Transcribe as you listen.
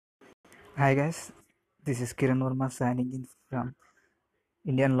Hi guys, this is Kiran Verma signing in from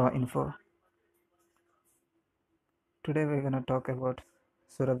Indian Law Info. Today we're gonna talk about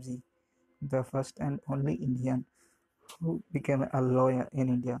Sorabji, the first and only Indian who became a lawyer in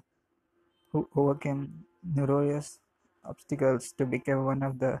India, who overcame numerous obstacles to become one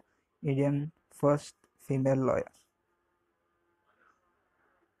of the Indian first female lawyer.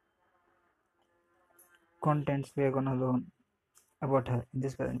 Contents we're gonna learn about her in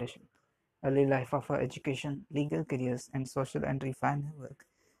this presentation. Early life of her education, legal careers, and social and refined work,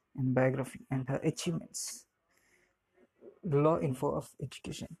 and biography and her achievements. Law info of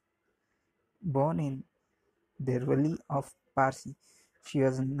education. Born in Derwali of Parsi, she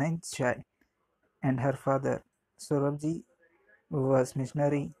was a ninth child, and her father, Sorabji, was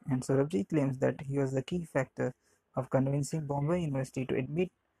missionary, and Sorabji claims that he was the key factor of convincing Bombay University to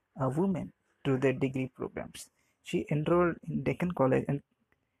admit a woman to their degree programs. She enrolled in Deccan College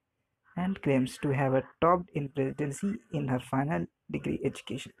and claims to have topped in presidency in her final degree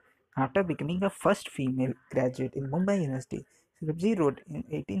education. After becoming the first female graduate in Mumbai University, Sorabji wrote in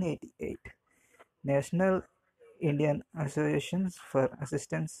 1888 National Indian Associations for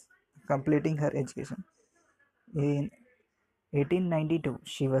Assistance completing her education. In 1892,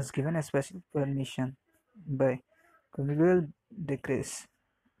 she was given a special permission by conjugal decrees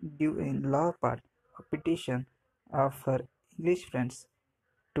due in law part a petition of her English friends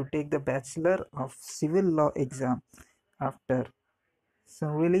to take the Bachelor of Civil Law exam after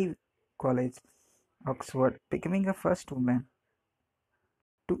Saint College, Oxford, becoming the first woman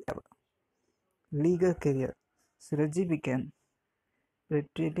to ever. Legal career. Surajji began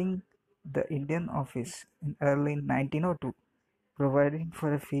retreating the Indian office in early 1902, providing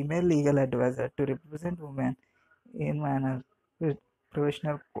for a female legal advisor to represent women in minor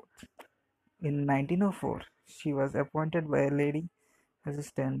professional courts. In 1904, she was appointed by a lady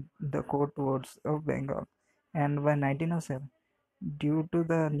assistant the court wards of Bengal, and by 1907, due to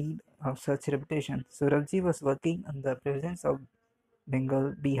the need of such reputation, Surabji was working on the presence of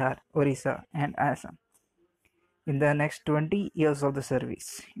Bengal, Bihar, Orissa, and Assam. In the next 20 years of the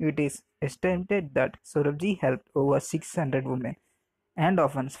service, it is estimated that Sorabji helped over 600 women and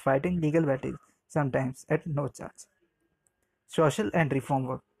often fighting legal battles, sometimes at no charge. Social and reform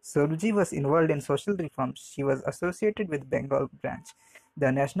work. Sorabji was involved in social reforms. She was associated with Bengal branch,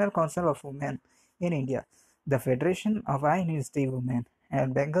 the National Council of Women in India, the Federation of High University Women,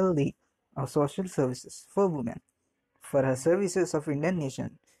 and Bengal League of Social Services for Women. For her services of Indian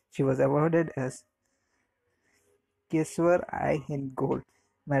nation, she was awarded as Keswar I Hind Gold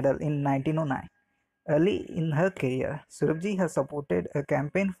Medal in 1909. Early in her career, Surabji has supported a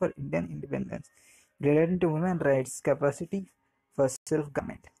campaign for Indian independence relating to women's rights, capacity for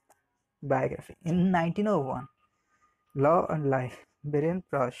self-government. Biography. In 1901, Law and Life, Biren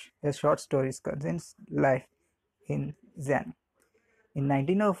Prash, a short story concerns life in Zen. In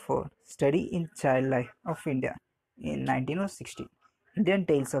 1904, Study in Child Life of India. In 1916, Indian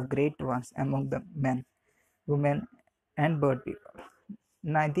Tales of Great Ones among the men, women, and bird people.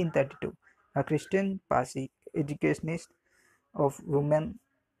 1932, a Christian Parsi educationist of women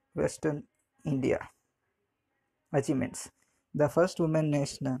Western India. Achievements. The first woman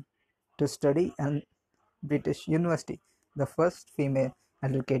national to study at British University. The first female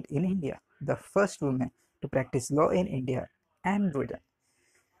advocate in India. The first woman to practice law in India and Britain.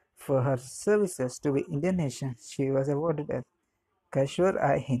 For her services to the Indian nation, she was awarded a Kashwar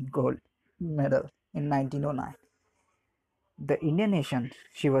I Hind Gold Medal in 1909. The Indian nation,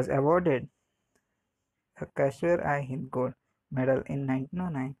 she was awarded a Kashwar I Hind Gold Medal in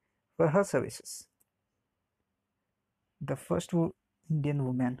 1909 for her services. The first Indian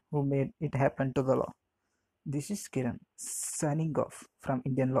woman who made it happen to the law. This is Kiran signing off from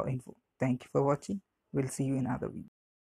Indian Law Info. Thank you for watching. We'll see you in other video.